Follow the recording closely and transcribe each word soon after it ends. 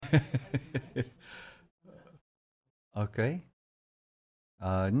Okay.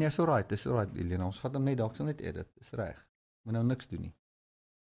 Nee, is alright, dis alright, Elena. Ons gaan hom net dalk sal net edit. Dis reg. Moet nou niks doen nie.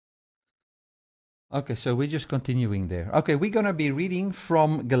 Okay, so we're just continuing there. Okay, we're going to be reading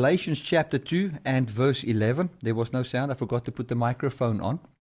from Galatians chapter 2 and verse 11. There was no sound. I forgot to put the microphone on.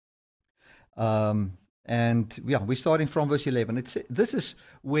 And yeah, we're starting from verse 11. This is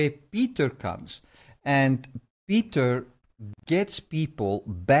where Peter comes, and Peter gets people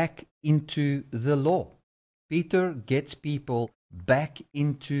back into the law. Peter gets people back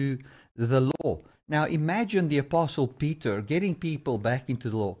into the law. Now imagine the Apostle Peter getting people back into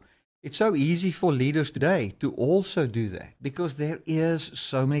the law. It's so easy for leaders today to also do that, because there is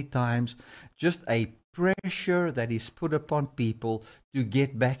so many times just a pressure that is put upon people to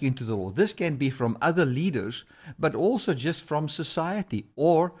get back into the law. This can be from other leaders, but also just from society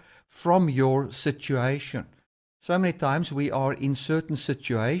or from your situation. So many times we are in certain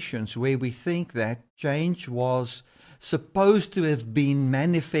situations where we think that change was supposed to have been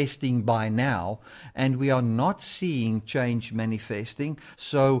manifesting by now, and we are not seeing change manifesting,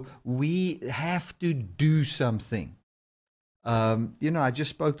 so we have to do something. I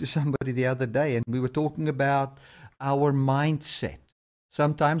just spoke to somebody the other day, and we were talking about our mindset.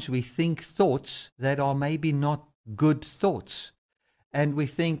 Sometimes we think thoughts that are maybe not good thoughts, and we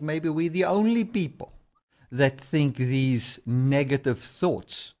think maybe we're the only people that think these negative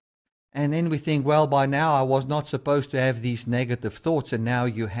thoughts. And then we think, well, by now I was not supposed to have these negative thoughts, and now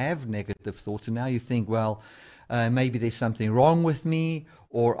you have negative thoughts, and now you think, well, maybe there's something wrong with me,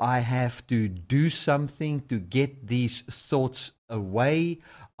 or I have to do something to get these thoughts away.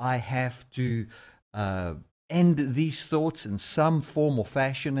 I have to end these thoughts in some form or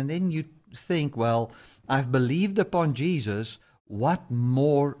fashion. And then you think, well, I've believed upon Jesus. What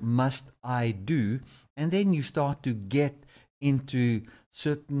more must I do? And then you start to get into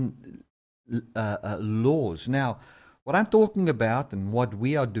certain laws. Now, what I'm talking about and what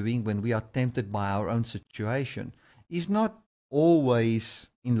we are doing when we are tempted by our own situation is not always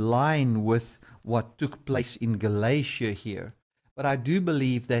in line with what took place in Galatia here. But I do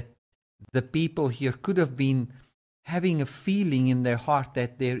believe that the people here could have been having a feeling in their heart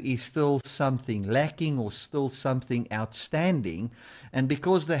that there is still something lacking or still something outstanding. And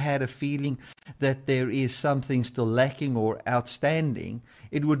because they had a feeling that there is something still lacking or outstanding,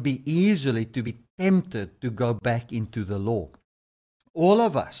 it would be easily to be tempted to go back into the law. All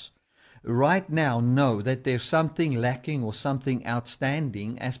of us right now know that there's something lacking or something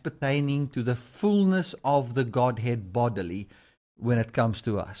outstanding as pertaining to the fullness of the Godhead bodily when it comes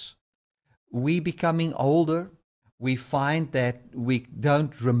to us. We becoming older, we find that we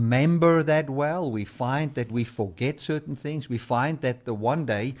don't remember that well. We find that we forget certain things. We find that the one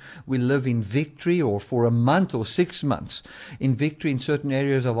day we live in victory, or for a month or 6 months in victory in certain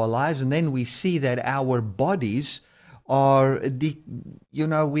areas of our lives, and then we see that our bodies are,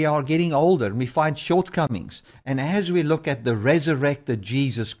 we are getting older, and we find shortcomings. And as we look at the resurrected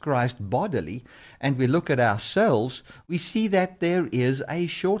Jesus Christ bodily, and we look at ourselves, we see that there is a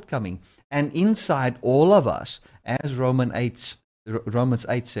shortcoming. And inside all of us, as Romans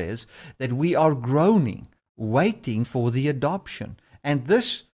 8 says, that we are groaning, waiting for the adoption. And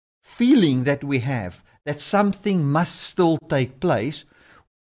this feeling that we have, that something must still take place,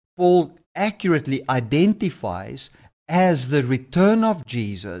 Paul accurately identifies as the return of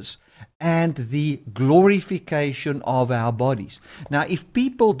Jesus and the glorification of our bodies. Now, if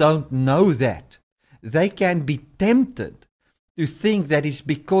people don't know that, they can be tempted to think that it's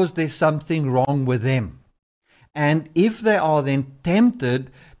because there's something wrong with them. And if they are then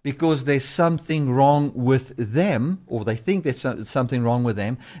tempted because there's something wrong with them, or they think there's something wrong with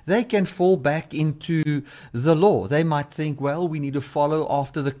them, they can fall back into the law. They might think, well, we need to follow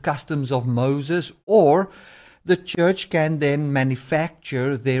after the customs of Moses, or the church can then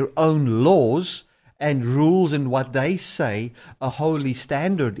manufacture their own laws and rules and what they say a holy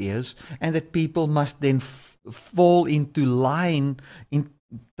standard is, and that people must then fall into line,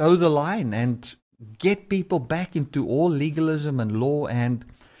 toe the line, and get people back into all legalism and law, and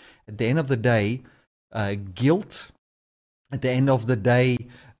at the end of the day, guilt. At the end of the day,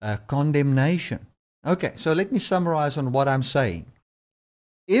 condemnation. Okay, so let me summarize on what I'm saying.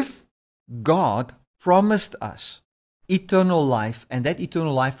 If God promised us eternal life, and that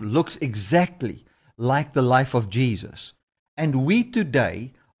eternal life looks exactly like the life of Jesus, and we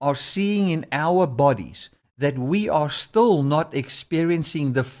today are seeing in our bodies that we are still not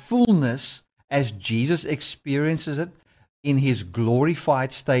experiencing the fullness as Jesus experiences it in his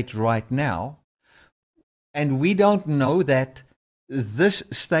glorified state right now, and we don't know that this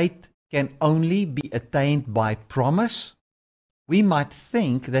state can only be attained by promise, we might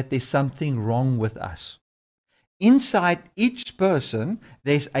think that there's something wrong with us. Inside each person,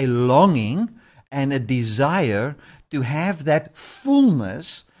 there's a longing and a desire to have that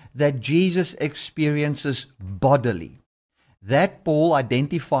fullness that Jesus experiences bodily. That Paul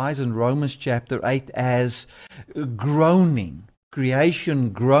identifies in Romans chapter 8 as groaning. Creation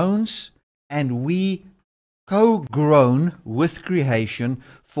groans, and we co-groan with creation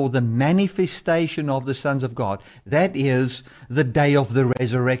for the manifestation of the sons of God. That is the day of the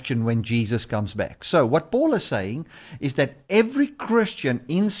resurrection when Jesus comes back. So what Paul is saying is that every Christian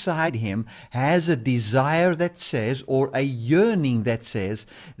inside him has a desire that says, or a yearning that says,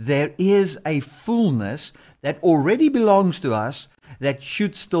 there is a fullness that already belongs to us that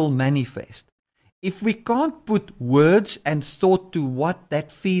should still manifest. If we can't put words and thought to what that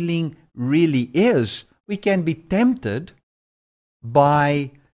feeling really is, we can be tempted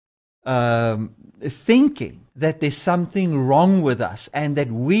by thinking that there's something wrong with us and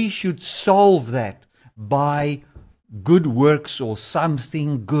that we should solve that by good works or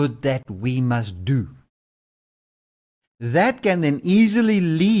something good that we must do. That can then easily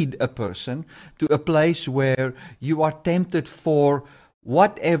lead a person to a place where you are tempted for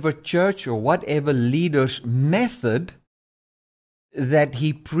whatever church or whatever leader's method that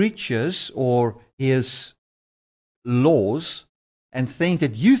he preaches or his laws, and think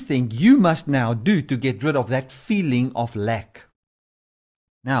that you must now do to get rid of that feeling of lack.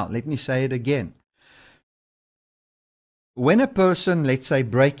 Now, let me say it again. When a person, let's say,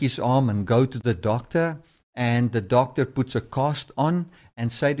 break his arm and go to the doctor, and the doctor puts a cast on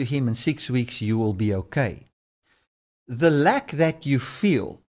and say to him, in 6 weeks you will be okay. The lack that you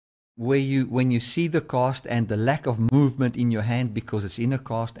feel when you see the cast and the lack of movement in your hand because it's in a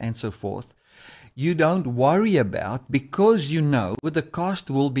cast and so forth, you don't worry about, because you know the cast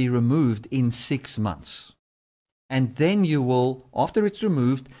will be removed in 6 months. And then you will, after it's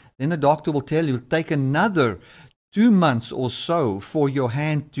removed, then the doctor will tell you, take another 2 months or so for your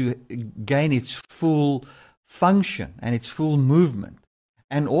hand to gain its full function and its full movement.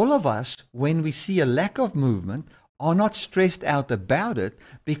 And all of us, when we see a lack of movement, are not stressed out about it,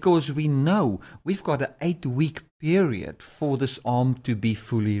 because we know we've got an 8-week period for this arm to be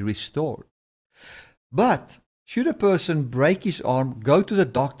fully restored. But should a person break his arm, go to the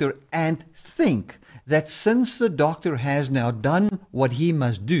doctor, and think that since the doctor has now done what he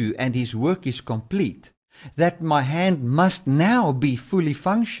must do and his work is complete, that my hand must now be fully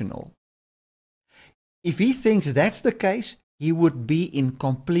functional, if he thinks that's the case, he would be in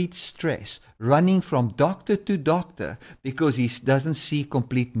complete stress, running from doctor to doctor because he doesn't see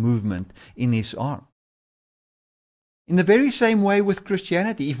complete movement in his arm. In the very same way with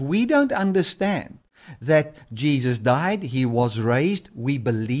Christianity, if we don't understand that Jesus died, he was raised, we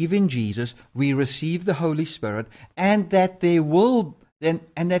believe in Jesus, we receive the Holy Spirit, and that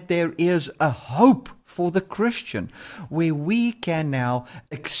there is a hope for the Christian, where we can now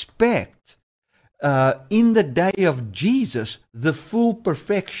expect in the day of Jesus the full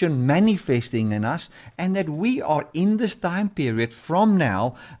perfection manifesting in us, and that we are in this time period from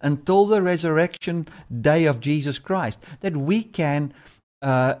now until the resurrection day of Jesus Christ, that we can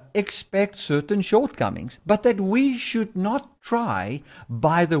expect certain shortcomings, but that we should not try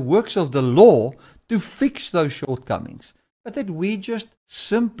by the works of the law to fix those shortcomings, but that we just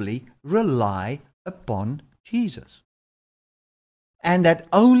simply rely upon Jesus. And that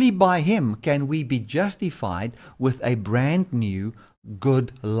only by him can we be justified with a brand new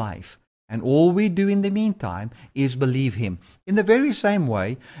good life. And all we do in the meantime is believe him. In the very same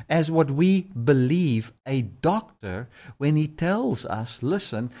way as what we believe a doctor when he tells us,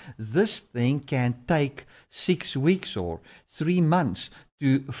 listen, this thing can take 6 weeks or 3 months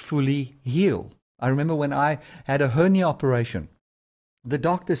to fully heal. I remember when I had a hernia operation, the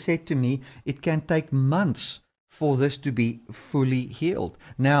doctor said to me, it can take months for this to be fully healed.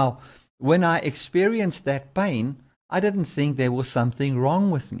 Now, when I experienced that pain, I didn't think there was something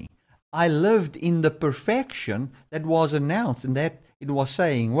wrong with me. I lived in the perfection that was announced, and that it was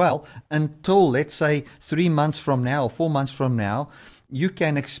saying, well, until, let's say, 3 months from now or 4 months from now, you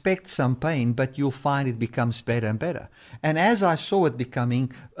can expect some pain, but you'll find it becomes better and better. And as I saw it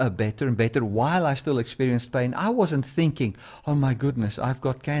becoming better and better while I still experienced pain, I wasn't thinking, oh my goodness, I've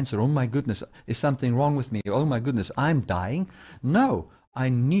got cancer. Oh my goodness, is something wrong with me? Oh my goodness, I'm dying. No, I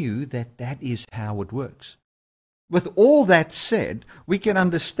knew that that is how it works. With all that said, we can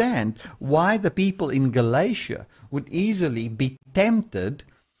understand why the people in Galatia would easily be tempted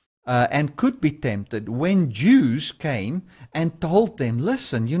and could be tempted when Jews came and told them,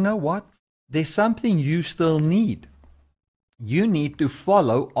 listen, you know what? There's something you still need. You need to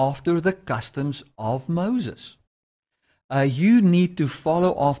follow after the customs of Moses. You need to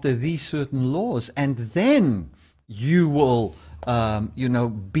follow after these certain laws, and then you will,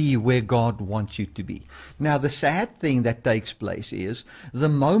 be where God wants you to be. Now, the sad thing that takes place is the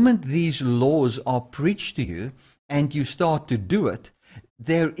moment these laws are preached to you and you start to do it,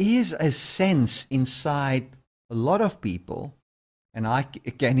 there is a sense inside a lot of people, and I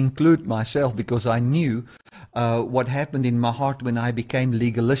can include myself because I knew what happened in my heart when I became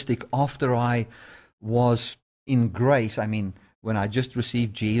legalistic after I was in grace. I mean, when I just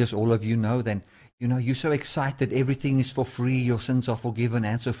received Jesus, all of you know, then, you're so excited, everything is for free, your sins are forgiven,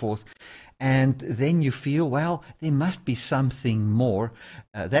 and so forth. And then you feel, well, there must be something more.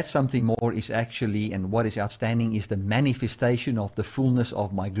 That something more is actually, and what is outstanding, is the manifestation of the fullness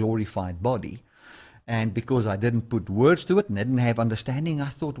of my glorified body. And because I didn't put words to it and I didn't have understanding, I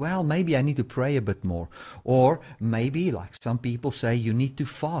thought, well, maybe I need to pray a bit more. Or maybe, like some people say, you need to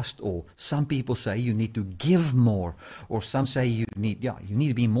fast. Or some people say you need to give more. Or some say you need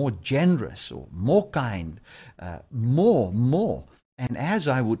to be more generous or more kind, more. And as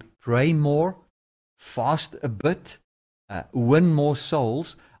I would pray more, fast a bit, win more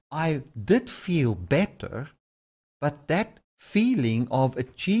souls, I did feel better, but that feeling of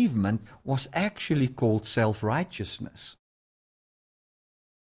achievement was actually called self-righteousness.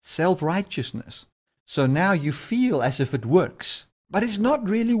 Self-righteousness. So now you feel as if it works, but it's not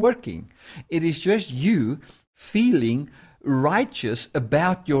really working. It is just you feeling righteous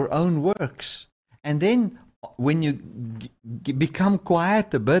about your own works. And then when you become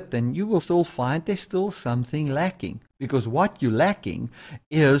quiet a bit, then you will still find there's still something lacking. Because what you're lacking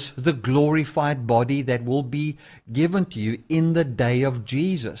is the glorified body that will be given to you in the day of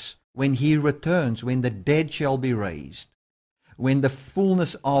Jesus, when he returns, when the dead shall be raised, when the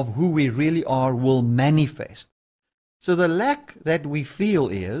fullness of who we really are will manifest. So the lack that we feel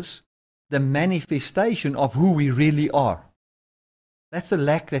is the manifestation of who we really are. That's the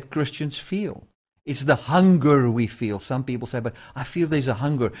lack that Christians feel. It's the hunger we feel. Some people say, but I feel there's a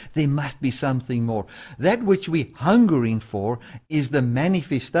hunger. There must be something more. That which we're hungering for is the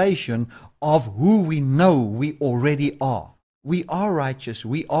manifestation of who we know we already are. We are righteous.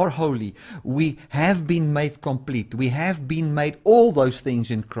 We are holy. We have been made complete. We have been made all those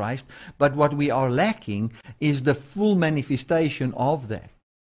things in Christ. But what we are lacking is the full manifestation of that.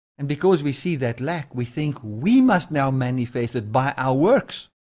 And because we see that lack, we think we must now manifest it by our works.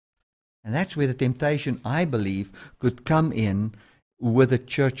 And that's where the temptation, I believe, could come in with the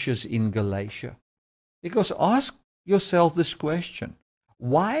churches in Galatia. Because ask yourself this question: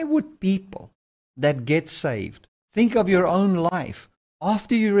 why would people that get saved, think of your own life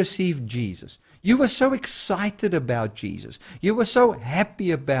after you received Jesus? You were so excited about Jesus. You were so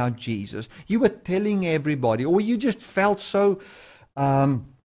happy about Jesus. You were telling everybody, or you just felt so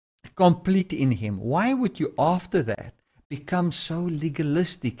complete in him. Why would you, after that, become so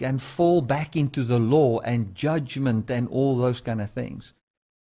legalistic and fall back into the law and judgment and all those kind of things?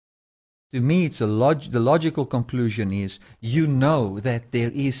 To me, it's the logical conclusion is, you know that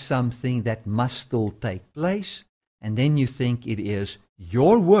there is something that must still take place, and then you think it is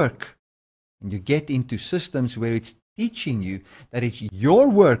your work, and you get into systems where it's teaching you that it's your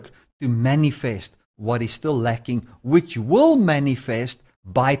work to manifest what is still lacking, which will manifest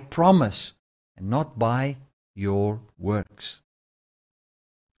by promise and not by your works.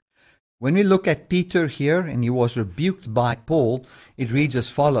 When we look at Peter here, and he was rebuked by Paul, it reads as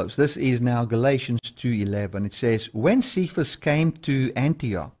follows. This is now Galatians 2:11. It says, when Cephas came to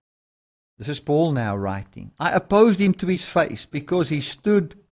Antioch, this is Paul now writing, I opposed him to his face because he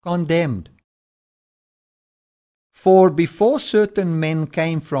stood condemned. For before certain men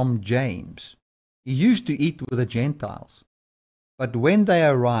came from James, he used to eat with the Gentiles. But when they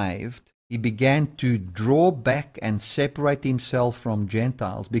arrived, he began to draw back and separate himself from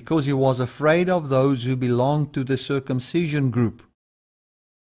Gentiles because he was afraid of those who belonged to the circumcision group.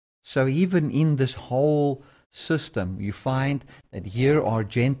 So even in this whole system, you find that here are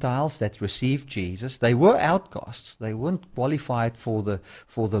Gentiles that received Jesus. They were outcasts. They weren't qualified for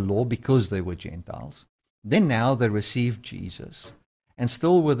the law because they were Gentiles. Then now they received Jesus. And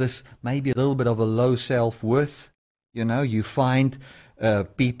still with this maybe a little bit of a low self-worth, you find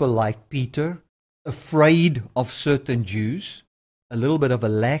people like Peter, afraid of certain Jews, a little bit of a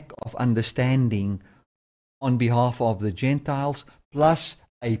lack of understanding on behalf of the Gentiles, plus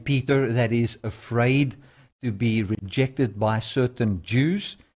a Peter that is afraid to be rejected by certain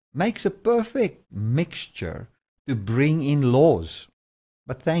Jews, makes a perfect mixture to bring in laws.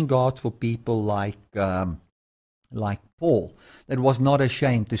 But thank God for people like Paul, that was not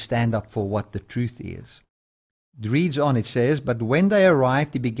ashamed to stand up for what the truth is. It reads on, it says, but when they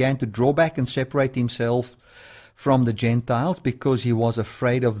arrived, he began to draw back and separate himself from the Gentiles because he was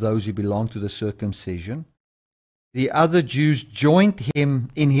afraid of those who belonged to the circumcision. The other Jews joined him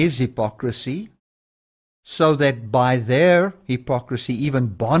in his hypocrisy, so that by their hypocrisy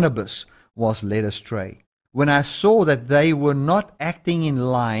even Barnabas was led astray. When I saw that they were not acting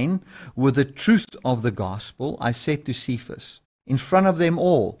in line with the truth of the gospel, I said to Cephas, in front of them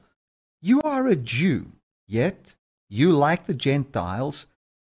all, "You are a Jew, yet you like the Gentiles,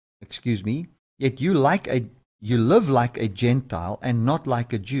 yet you live like a Gentile and not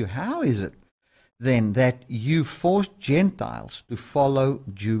like a Jew. How is it then that you force Gentiles to follow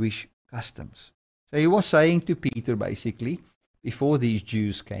Jewish customs?" So he was saying to Peter, basically, before these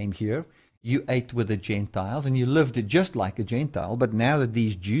Jews came here, you ate with the Gentiles and you lived just like a Gentile. But now that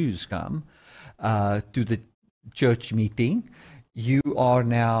these Jews come to the church meeting, you are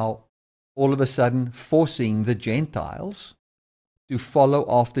now all of a sudden forcing the Gentiles to follow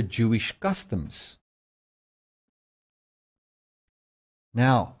after Jewish customs.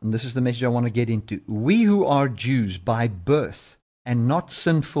 Now, and this is the message I want to get into. We who are Jews by birth and not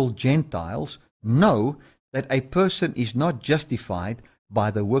sinful Gentiles know that a person is not justified by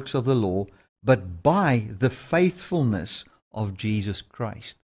the works of the law, but by the faithfulness of Jesus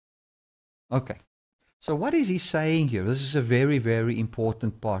Christ. Okay, so what is he saying here? This is a very, very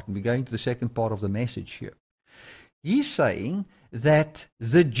important part, and we're going to the second part of the message here. He's saying that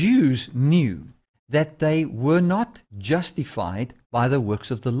the Jews knew that they were not justified by the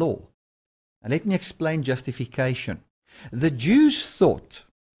works of the law. And let me explain justification. The Jews thought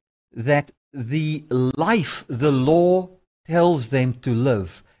that the life the law tells them to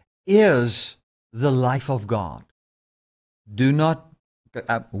live is the life of God. Do not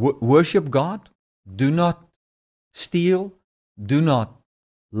worship God. Do not steal. Do not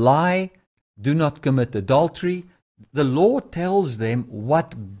lie. Do not commit adultery. The law tells them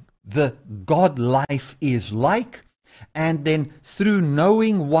what the God life is like, and then through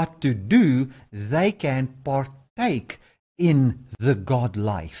knowing what to do, they can partake in the God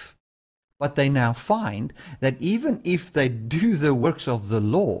life. But they now find that even if they do the works of the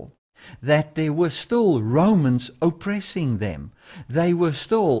law, that there were still Romans oppressing them. They were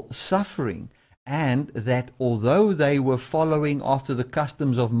still suffering, and that although they were following after the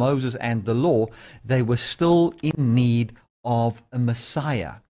customs of Moses and the law, they were still in need of a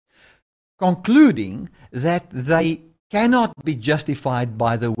Messiah. Concluding that they cannot be justified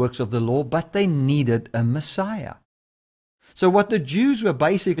by the works of the law, but they needed a Messiah. So what the Jews were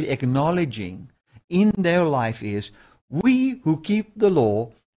basically acknowledging in their life is, we who keep the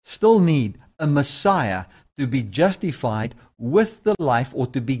law still need a Messiah to be justified with the life, or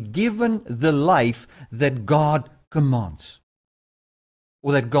to be given the life that God commands.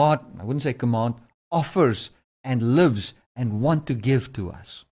 Or that God, I wouldn't say command, offers and lives and wants to give to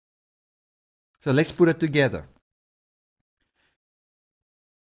us. So let's put it together.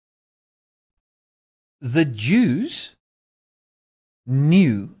 The Jews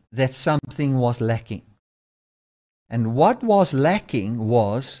knew that something was lacking. And what was lacking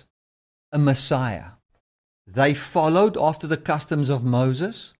was a Messiah. They followed after the customs of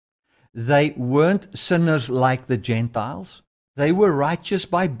Moses. They weren't sinners like the Gentiles. They were righteous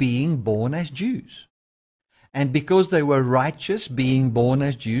by being born as Jews. And because they were righteous, being born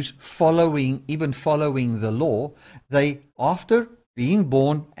as Jews, even following the law, they, after being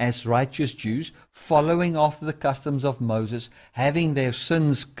born as righteous Jews, following after the customs of Moses, having their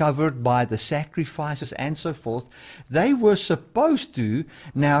sins covered by the sacrifices and so forth, they were supposed to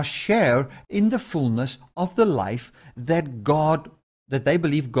now share in the fullness of the life that they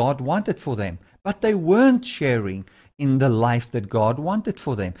believe God wanted for them. But they weren't sharing in the life that God wanted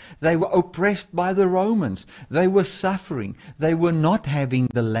for them. They were oppressed by the Romans. They were suffering. They were not having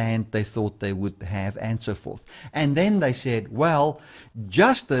the land they thought they would have, and so forth. And then they said, well,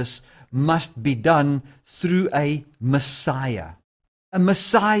 justice must be done through a Messiah. A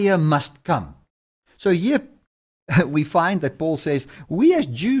Messiah must come. So here we find that Paul says, we as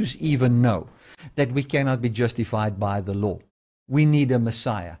Jews even know that we cannot be justified by the law. We need a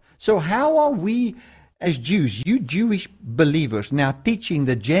Messiah. So how are we as Jews, you Jewish believers, now teaching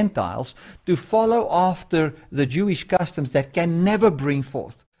the Gentiles to follow after the Jewish customs that can never bring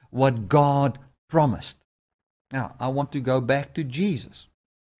forth what God promised? Now, I want to go back to Jesus.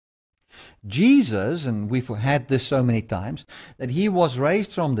 Jesus, and we've had this so many times, that he was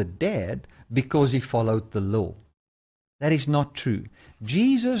raised from the dead because he followed the law. That is not true.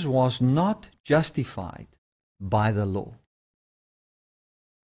 Jesus was not justified by the law.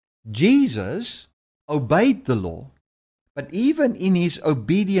 Jesus obeyed the law, but even in his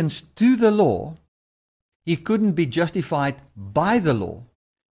obedience to the law, he couldn't be justified by the law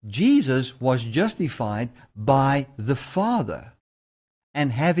Jesus was justified by the Father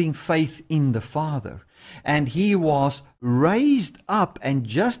and having faith in the Father. And he was raised up and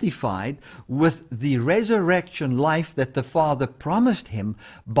justified with the resurrection life that the Father promised him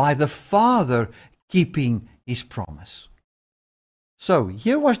by the Father keeping his promise. So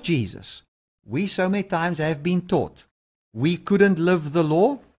here was Jesus. We so many times have been taught we couldn't live the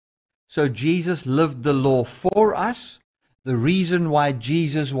law, so Jesus lived the law for us. The reason why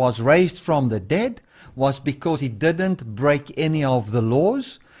Jesus was raised from the dead was because he didn't break any of the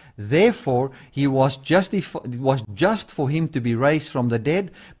laws. Therefore, he was justified. It was just for him to be raised from the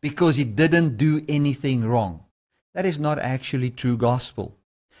dead because he didn't do anything wrong. That is not actually true gospel.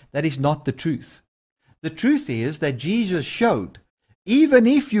 That is not the truth. The truth is that Jesus showed, even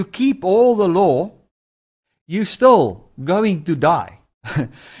if you keep all the law, you're still going to die.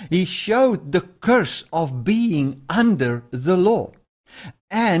 He showed the curse of being under the law,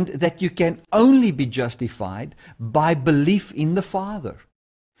 and that you can only be justified by belief in the Father.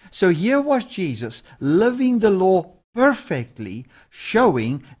 So here was Jesus living the law perfectly,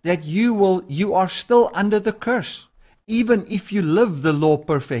 showing that you are still under the curse, even if you live the law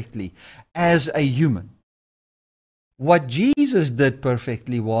perfectly as a human. What Jesus did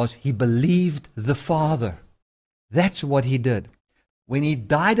perfectly was he believed the Father. That's what he did. When he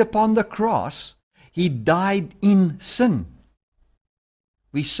died upon the cross, he died in sin.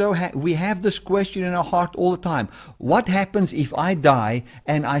 We have this question in our heart all the time. What happens if I die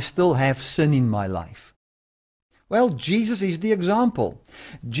and I still have sin in my life? Well, Jesus is the example.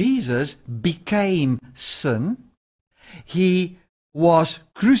 Jesus became sin. He was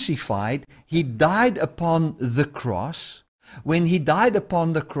crucified. He died upon the cross. When he died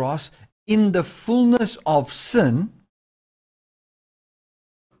upon the cross, in the fullness of sin,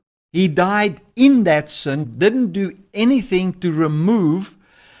 he died in that sin, didn't do anything to remove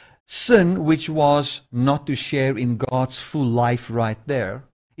sin, which was not to share in God's full life right there.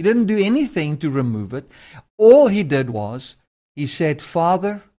 He didn't do anything to remove it. All he did was, he said,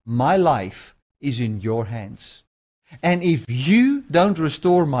 Father, my life is in your hands. And if you don't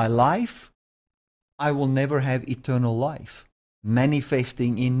restore my life, I will never have eternal life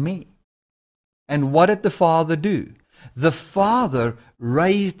manifesting in me. And what did the Father do? The Father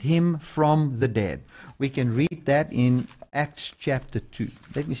raised him from the dead. We can read that in Acts chapter 2.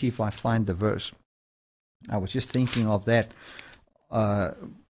 Let me see if I find the verse. I was just thinking of that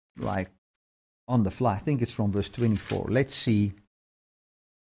like on the fly. I think it's from verse 24. Let's see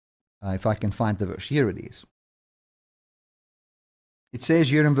if I can find the verse. Here it is. It says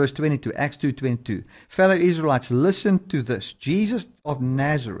here in verse 22, Acts 2:22, fellow Israelites, listen to this. Jesus of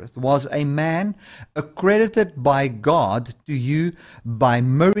Nazareth was a man accredited by God to you by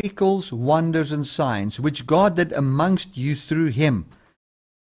miracles, wonders, and signs, which God did amongst you through him,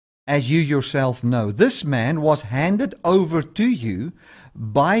 as you yourself know. This man was handed over to you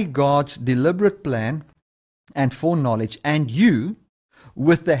by God's deliberate plan and foreknowledge, and you,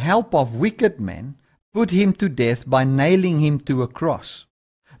 with the help of wicked men, put him to death by nailing him to a cross.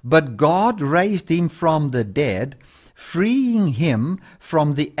 But God raised him from the dead, freeing him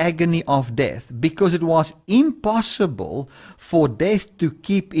from the agony of death, because it was impossible for death to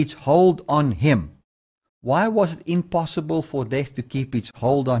keep its hold on him. Why was it impossible for death to keep its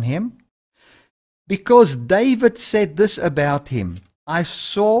hold on him? Because David said this about him, I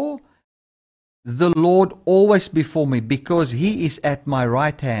saw the Lord always before me, because he is at my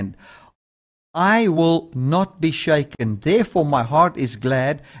right hand. I will not be shaken. Therefore my heart is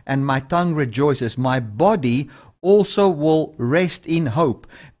glad and my tongue rejoices. My body also will rest in hope,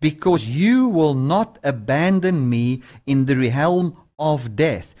 because you will not abandon me in the realm of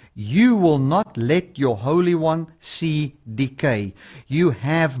death. You will not let your Holy One see decay. You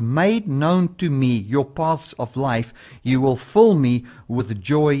have made known to me your paths of life. You will fill me with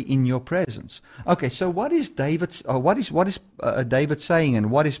joy in your presence. Okay, so what is David saying, and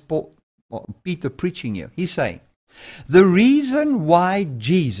what is Peter preaching here? He's saying, the reason why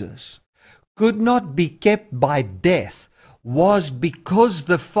Jesus could not be kept by death was because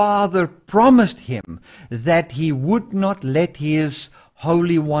the Father promised him that he would not let his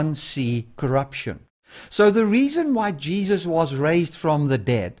Holy One see corruption. So the reason why Jesus was raised from the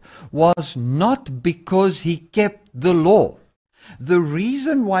dead was not because he kept the law. The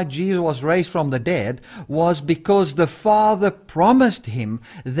reason why Jesus was raised from the dead was because the Father promised him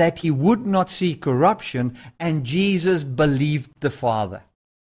that he would not see corruption, and Jesus believed the Father.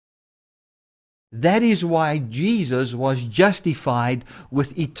 That is why Jesus was justified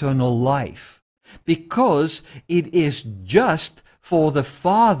with eternal life, because it is just for the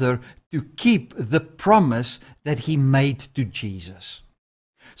Father to keep the promise that he made to Jesus.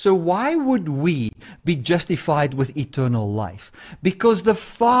 So why would we be justified with eternal life? Because the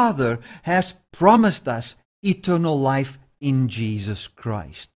Father has promised us eternal life in Jesus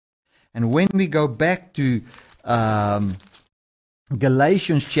Christ. And when we go back to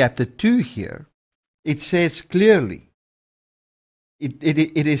Galatians chapter 2 here, it says clearly, it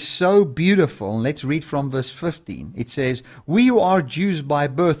is so beautiful. Let's read from verse 15. It says, "We who are Jews by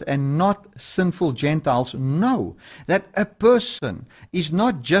birth and not sinful Gentiles know that a person is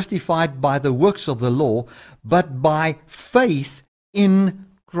not justified by the works of the law, but by faith in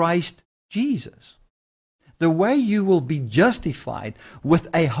Christ Jesus." The way you will be justified with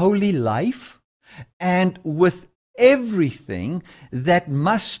a holy life and with everything that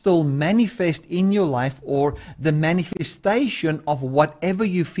must still manifest in your life, or the manifestation of whatever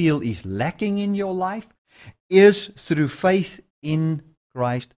you feel is lacking in your life, is through faith in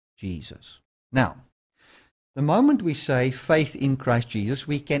Christ Jesus. Now, the moment we say faith in Christ Jesus,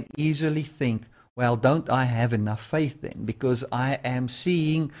 we can easily think, well, don't I have enough faith then? Because I am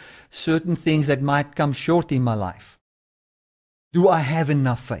seeing certain things that might come short in my life. Do I have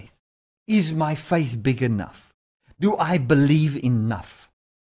enough faith? Is my faith big enough? Do I believe enough?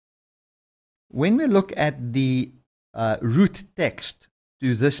 When we look at the root text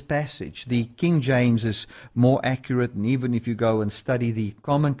to this passage, the King James is more accurate, and even if you go and study the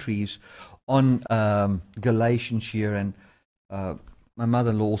commentaries on Galatians here, and my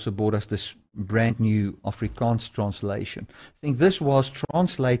mother-in-law also bought us this brand new Afrikaans translation. I think this was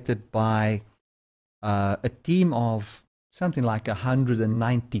translated by a team of something like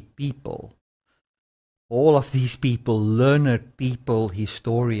 190 people. All of these people, learned people,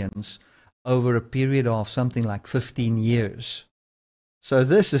 historians, over a period of something like 15 years. So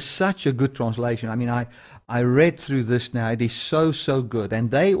this is such a good translation. I mean, I read through this now. It is so, so good.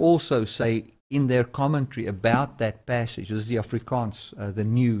 And they also say in their commentary about that passage, this is the Afrikaans, the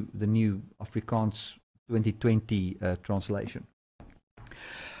new Afrikaans 2020 translation.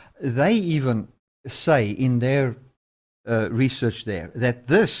 They even say in their research there that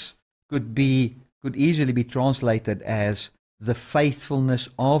this could easily be translated as the faithfulness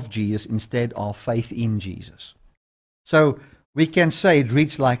of Jesus instead of faith in Jesus. So we can say it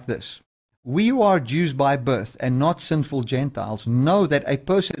reads like this: "We who are Jews by birth and not sinful Gentiles know that a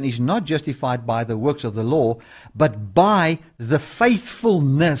person is not justified by the works of the law, but by the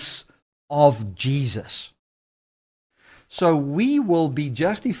faithfulness of Jesus." So we will be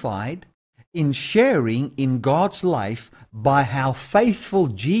justified in sharing in God's life by how faithful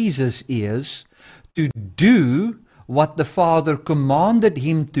Jesus is to do what the Father commanded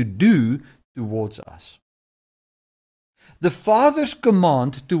him to do towards us. The Father's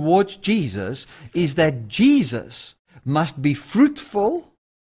command towards Jesus is that Jesus must be fruitful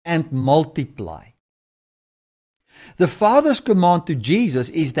and multiply. The Father's command to Jesus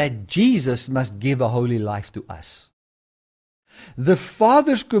is that Jesus must give a holy life to us. The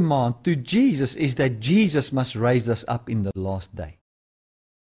Father's command to Jesus is that Jesus must raise us up in the last day.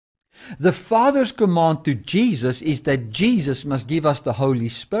 The Father's command to Jesus is that Jesus must give us the Holy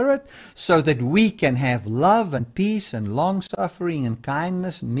Spirit so that we can have love and peace and long-suffering and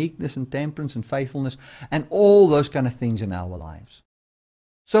kindness and meekness and temperance and faithfulness and all those kind of things in our lives.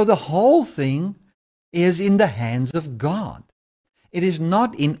 So the whole thing is in the hands of God. It is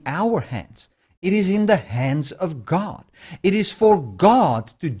not in our hands. It is in the hands of God. It is for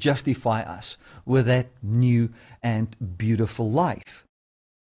God to justify us with that new and beautiful life.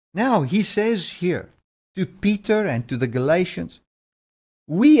 Now, he says here to Peter and to the Galatians,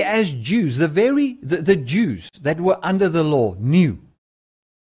 we as Jews, the Jews that were under the law, knew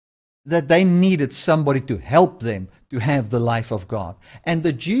that they needed somebody to help them to have the life of God. And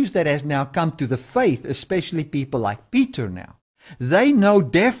the Jews that has now come to the faith, especially people like Peter now, they know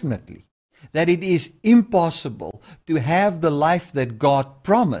definitely that it is impossible to have the life that God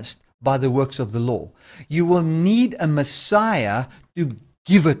promised by the works of the law. You will need a Messiah to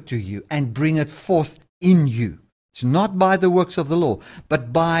give it to you and bring it forth in you. It's not by the works of the law,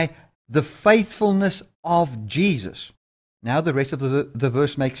 but by the faithfulness of Jesus. Now the rest of the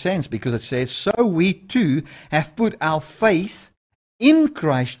verse makes sense because it says, so we too have put our faith in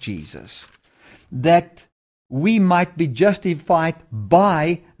Christ Jesus, that we might be justified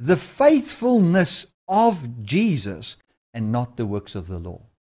by the faithfulness of Jesus and not the works of the law.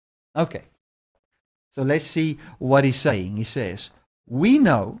 Okay, so let's see what he's saying. He says, we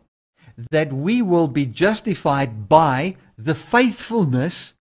know that we will be justified by the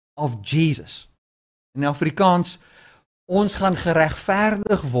faithfulness of Jesus. In Afrikaans, ons gaan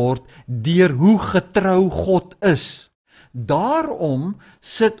geregverdig word deur hoe getrou God is. Daarom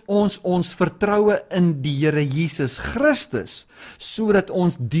sit ons vertroue in die Here Jesus Christus, sodat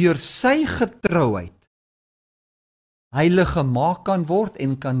ons deur sy getrouheid heilig gemaak kan word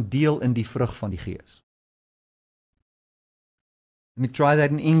en kan deel in die vrug van die Gees. Let me try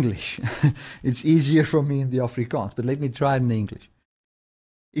that in English. It's easier for me in the Afrikaans, but let me try it in English.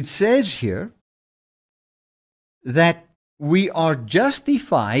 It says here that we are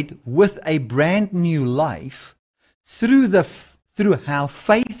justified with a brand new life through how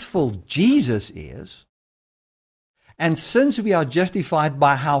faithful Jesus is. And since we are justified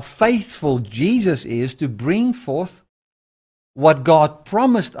by how faithful Jesus is to bring forth what God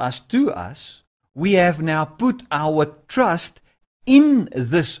promised us to us, we have now put our trust in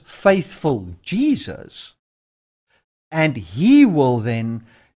this faithful Jesus, and He will then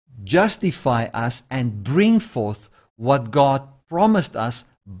justify us and bring forth what God promised us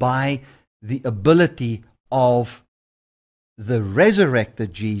by the ability of the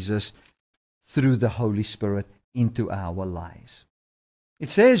resurrected Jesus through the Holy Spirit into our lives. It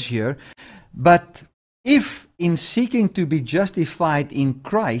says here, but if in seeking to be justified in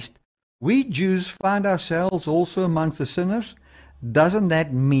Christ, we Jews find ourselves also amongst the sinners, doesn't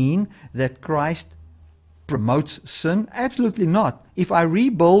that mean that Christ promotes sin? Absolutely not. If I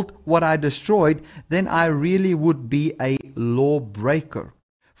rebuild what I destroyed, then I really would be a lawbreaker.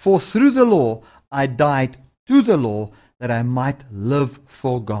 For through the law, I died to the law that I might live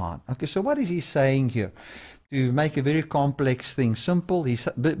for God. Okay, so what is he saying here? To make a very complex thing simple, he's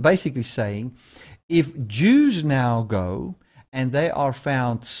basically saying, if Jews now go and they are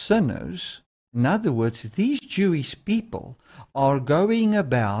found sinners, in other words, these Jewish people are going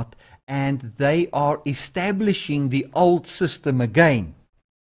about and they are establishing the old system again.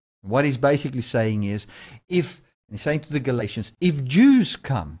 What he's basically saying is, he's saying to the Galatians, if Jews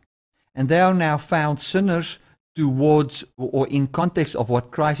come and they are now found sinners towards, or in context of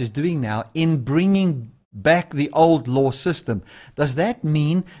what Christ is doing now, in bringing back the old law system, does that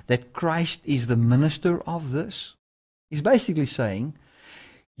mean that Christ is the minister of this? He's basically saying,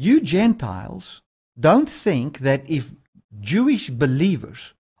 you Gentiles don't think that if Jewish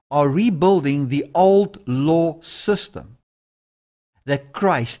believers are rebuilding the old law system, that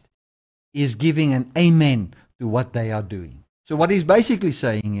Christ is giving an amen to what they are doing. So what he's basically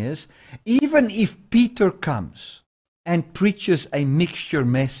saying is, even if Peter comes and preaches a mixture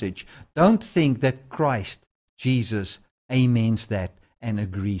message, don't think that Christ, Jesus, amens that and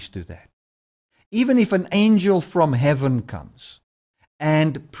agrees to that. Even if an angel from heaven comes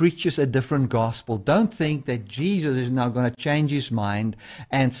and preaches a different gospel, don't think that Jesus is now going to change his mind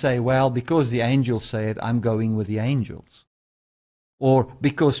and say, well, because the angels say it, I'm going with the angels. Or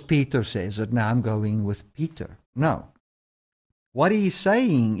because Peter says it, now I'm going with Peter. No. What he's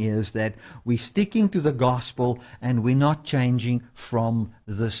saying is that we're sticking to the gospel and we're not changing from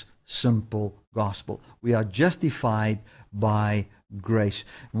this simple gospel. We are justified by grace.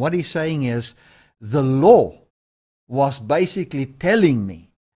 And what he's saying is, the law was basically telling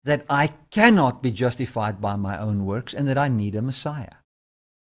me that I cannot be justified by my own works and that I need a Messiah.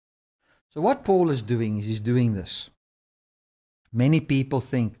 So what Paul is doing is he's doing this. Many people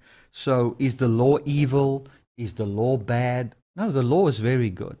think, so is the law evil? Is the law bad? No, the law is very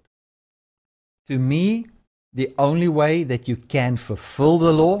good. To me, the only way that you can fulfill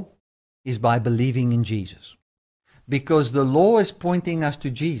the law is by believing in Jesus. Because the law is pointing us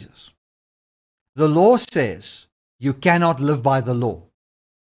to Jesus. The law says you cannot live by the law.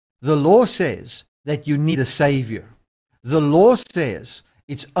 The law says that you need a Savior. The law says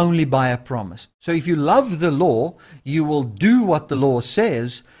it's only by a promise. So if you love the law, you will do what the law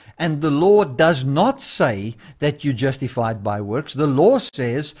says, and the law does not say that you're justified by works. The law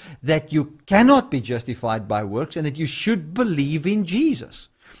says that you cannot be justified by works and that you should believe in Jesus.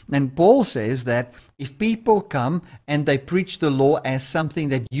 And Paul says that if people come and they preach the law as something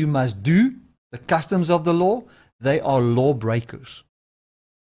that you must do, the customs of the law, they are lawbreakers.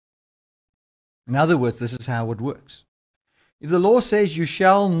 In other words, this is how it works. If the law says you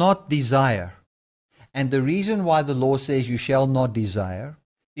shall not desire, and the reason why the law says you shall not desire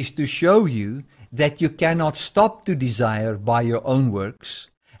is to show you that you cannot stop to desire by your own works,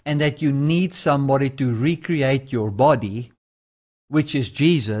 and that you need somebody to recreate your body, which is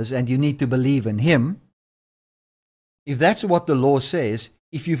Jesus, and you need to believe in Him. If that's what the law says,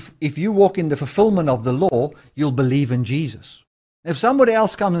 if you walk in the fulfillment of the law, you'll believe in Jesus. If somebody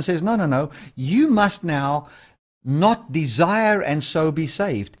else comes and says, no, you must now not desire and so be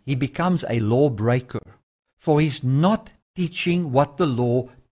saved, he becomes a lawbreaker, for he's not teaching what the law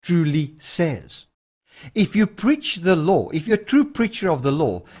truly says. If you preach the law, if you're a true preacher of the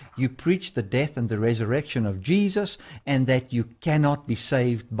law, you preach the death and the resurrection of Jesus, and that you cannot be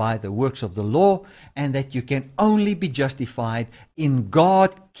saved by the works of the law, and that you can only be justified in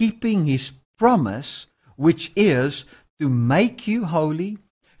God keeping His promise, which is to make you holy,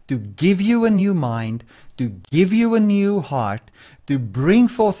 to give you a new mind, to give you a new heart, to bring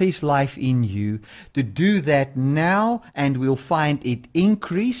forth His life in you, to do that now, and we'll find it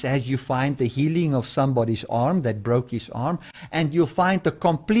increase as you find the healing of somebody's arm that broke his arm, and you'll find the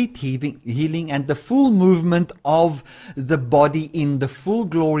complete healing and the full movement of the body in the full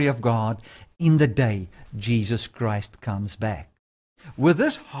glory of God in the day Jesus Christ comes back. With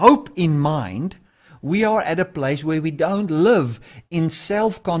this hope in mind, we are at a place where we don't live in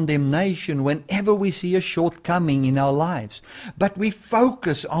self-condemnation whenever we see a shortcoming in our lives. But we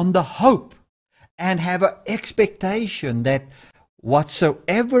focus on the hope and have an expectation that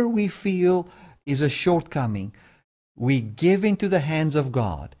whatsoever we feel is a shortcoming, we give into the hands of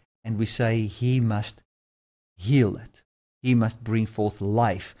God and we say He must heal it. He must bring forth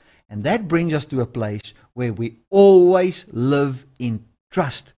life. And that brings us to a place where we always live in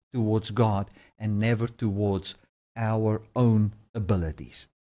trust towards God and never towards our own abilities.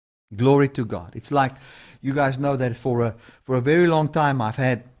 Glory to God. It's like, you guys know that for a very long time I've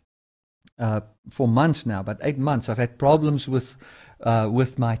had, for months now, but 8 months, I've had problems with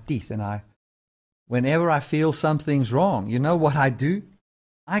my teeth. And whenever I feel something's wrong, you know what I do?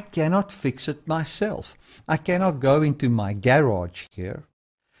 I cannot fix it myself. I cannot go into my garage here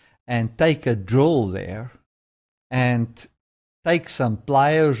and take a drill there and take some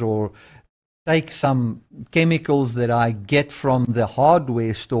pliers or take some chemicals that I get from the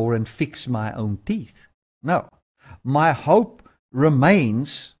hardware store and fix my own teeth. No, my hope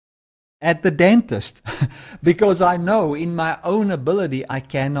remains at the dentist because I know in my own ability I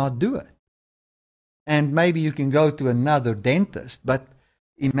cannot do it. And maybe you can go to another dentist, but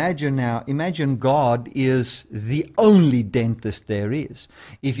imagine God is the only dentist there is.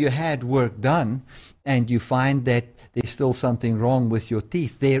 If you had work done and you find that there's still something wrong with your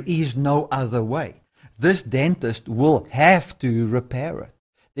teeth, there is no other way. This dentist will have to repair it.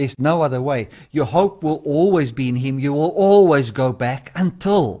 There's no other way. Your hope will always be in Him. You will always go back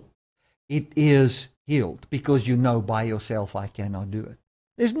until it is healed, because you know by yourself I cannot do it.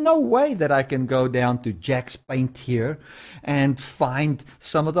 There's no way that I can go down to Jack's Paint here and find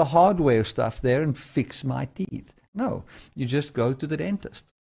some of the hardware stuff there and fix my teeth. No, you just go to the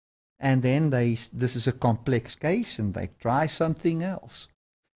dentist. And then this is a complex case, and they try something else,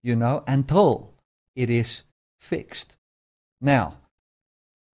 until it is fixed. Now,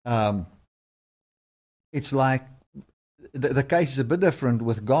 it's like the case is a bit different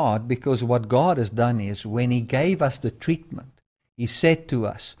with God, because what God has done is when He gave us the treatment, He said to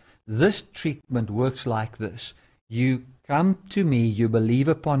us, this treatment works like this. You come to me, you believe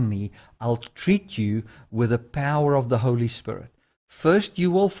upon me, I'll treat you with the power of the Holy Spirit. First,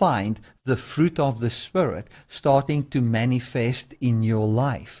 you will find the fruit of the Spirit starting to manifest in your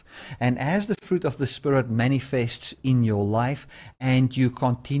life. And as the fruit of the Spirit manifests in your life and you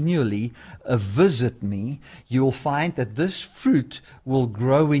continually visit me, you will find that this fruit will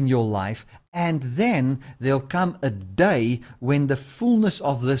grow in your life. And then there'll come a day when the fullness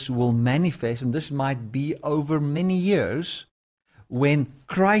of this will manifest, and this might be over many years, when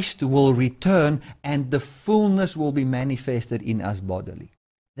Christ will return and the fullness will be manifested in us bodily.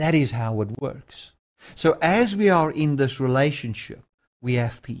 That is how it works. So as we are in this relationship, we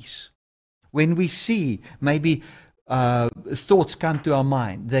have peace. When we see maybe thoughts come to our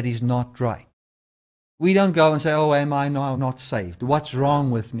mind that is not right, we don't go and say, oh, am I now not saved? What's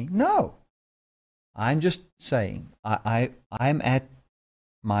wrong with me? No. I'm just saying, I'm at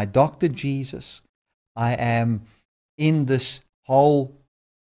my Dr. Jesus. I am in this whole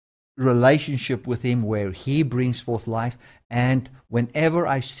relationship with Him where He brings forth life, and whenever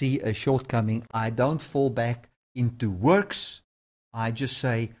I see a shortcoming, I don't fall back into works. I just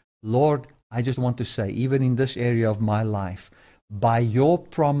say, Lord, I just want to say, even in this area of my life, by your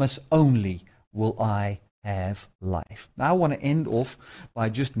promise only will I have life. Now I want to end off by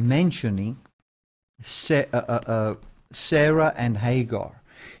just mentioning Sarah and Hagar.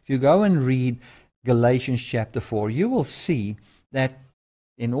 If you go and read Galatians chapter 4, you will see that,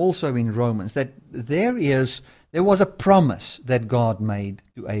 and also in Romans, that there was a promise that God made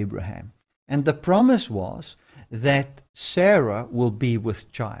to Abraham. And the promise was that Sarah will be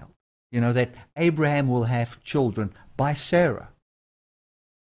with child. That Abraham will have children by Sarah.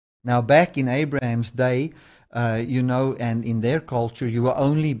 Now, back in Abraham's day, and in their culture, you were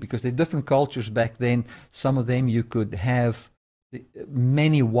only, because they're different cultures back then, some of them you could have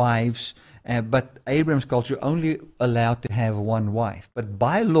many wives, but Abraham's culture only allowed to have one wife. But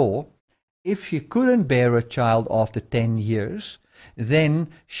by law, if she couldn't bear a child after 10 years, then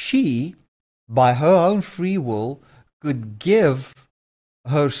she, by her own free will, could give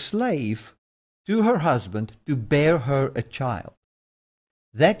her slave to her husband to bear her a child.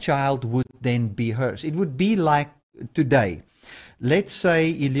 That child would then be hers. It would be like today. Let's say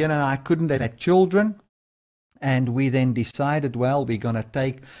Elena and I couldn't have had children, and we then decided, well, we're going to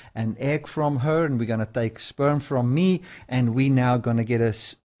take an egg from her, and we're going to take sperm from me, and we're now going to get a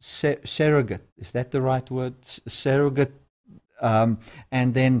surrogate. Is that the right word? Surrogate. And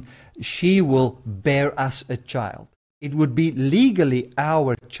then she will bear us a child. It would be legally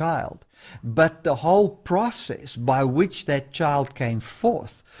our child, but the whole process by which that child came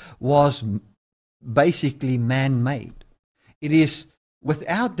forth was basically man-made. It is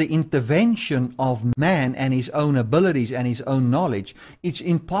without the intervention of man and his own abilities and his own knowledge, it's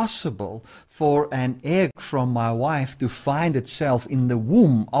impossible for an egg from my wife to find itself in the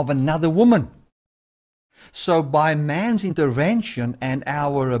womb of another woman. So by man's intervention and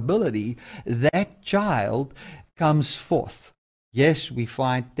our ability, that child comes forth. Yes, we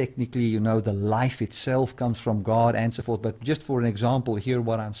find technically, the life itself comes from God and so forth, but just for an example, hear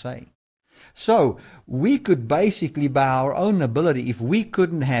what I'm saying. So we could basically, by our own ability,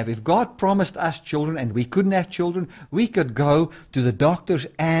 if God promised us children and we couldn't have children, we could go to the doctors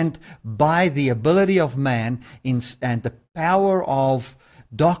and by the ability of man and the power of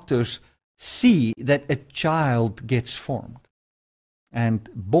doctors, see that a child gets formed and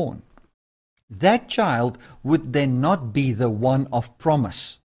born. That child would then not be the one of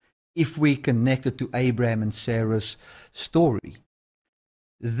promise if we connect it to Abraham and Sarah's story.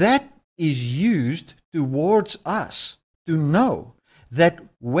 That is used towards us to know that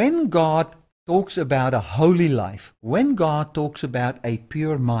when God talks about a holy life, when God talks about a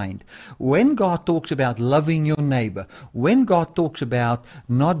pure mind, when God talks about loving your neighbor, when God talks about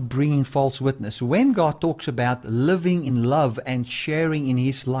not bringing false witness, when God talks about living in love and sharing in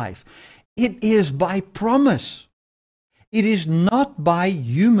His life, it is by promise. It is not by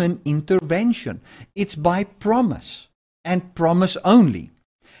human intervention. It's by promise and promise only.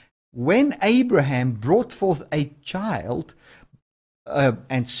 When Abraham brought forth a child,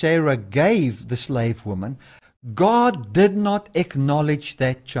 and Sarah gave the slave woman, God did not acknowledge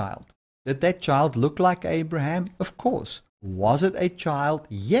that child. Did that child look like Abraham? Of course. Was it a child?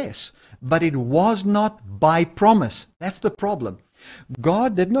 Yes. But it was not by promise. That's the problem.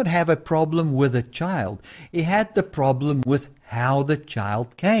 God did not have a problem with a child. He had the problem with how the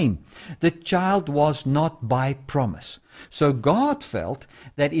child came. The child was not by promise. So God felt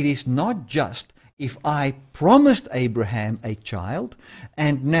that it is not just if I promised Abraham a child,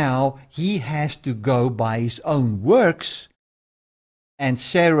 and now he has to go by his own works, and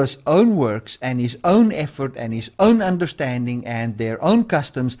Sarah's own works, and his own effort, and his own understanding, and their own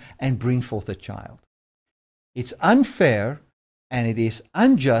customs, and bring forth a child. It's unfair, and it is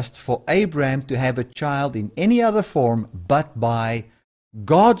unjust for Abraham to have a child in any other form but by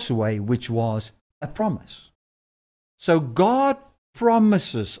God's way, which was a promise. So God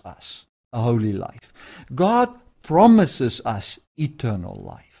promises us a holy life. God promises us eternal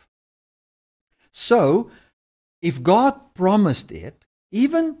life. So, if God promised it,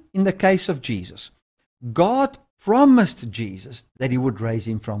 even in the case of Jesus, God promised Jesus that He would raise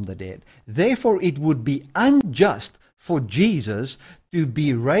Him from the dead. Therefore, it would be unjust for Jesus to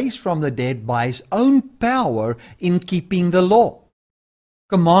be raised from the dead by His own power in keeping the law,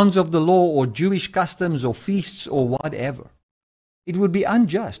 commands of the law or Jewish customs or feasts or whatever. It would be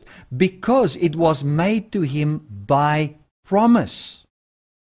unjust because it was made to Him by promise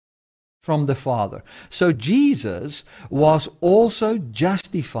from the Father. So Jesus was also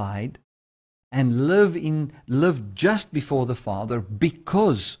justified and lived just before the Father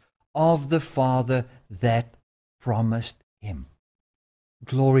because of the Father that promised Him.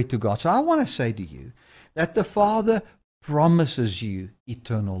 Glory to God. So I want to say to you that the Father promises you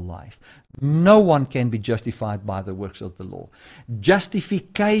eternal life. No one can be justified by the works of the law.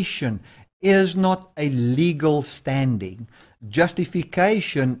 Justification is not a legal standing.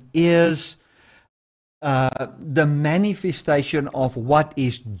 Justification is the manifestation of what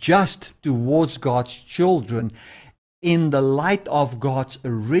is just towards God's children in the light of God's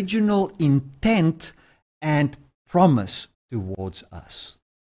original intent and promise towards us.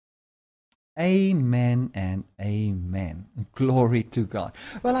 Amen and amen. Glory to God.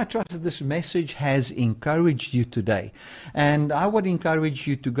 Well, I trust that this message has encouraged you today. And I would encourage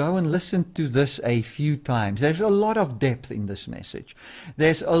you to go and listen to this a few times. There's a lot of depth in this message.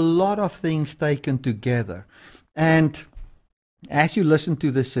 There's a lot of things taken together. And As you listen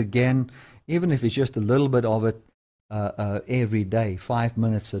to this again, even if it's just a little bit of it every day, 5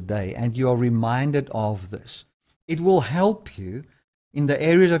 minutes a day, and you are reminded of this, it will help you in the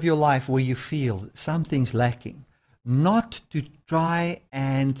areas of your life where you feel something's lacking, not to try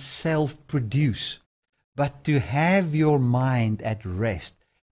and self-produce, but to have your mind at rest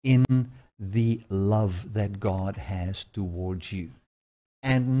in the love that God has towards you,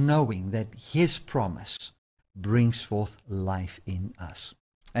 and knowing that His promise brings forth life in us.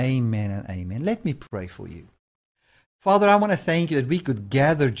 Amen and amen. Let me pray for you. Father, I want to thank you that we could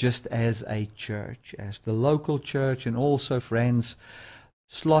gather just as a church, as the local church, and also friends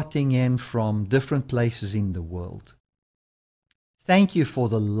slotting in from different places in the world. Thank you for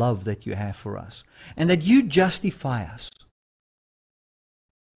the love that you have for us, and that you justify us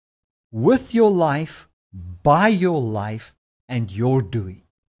with your life, by your life, and your doing.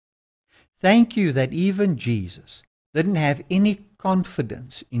 Thank you that even Jesus didn't have any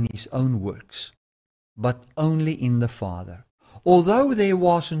confidence in his own works, but only in the Father. Although there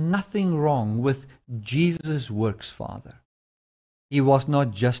was nothing wrong with Jesus' works, Father, he was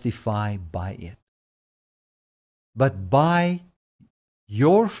not justified by it, but by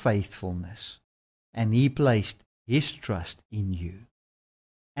your faithfulness, and he placed his trust in you.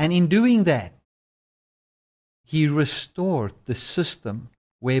 And in doing that, he restored the system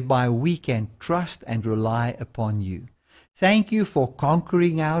whereby we can trust and rely upon you. Thank you for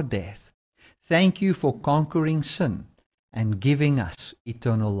conquering our death. Thank you for conquering sin and giving us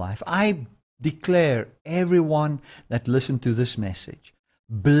eternal life. I declare everyone that listened to this message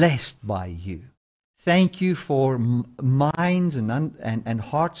blessed by you. Thank you for minds and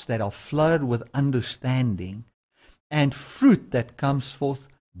hearts that are flooded with understanding and fruit that comes forth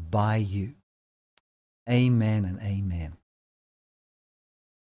by you. Amen and amen.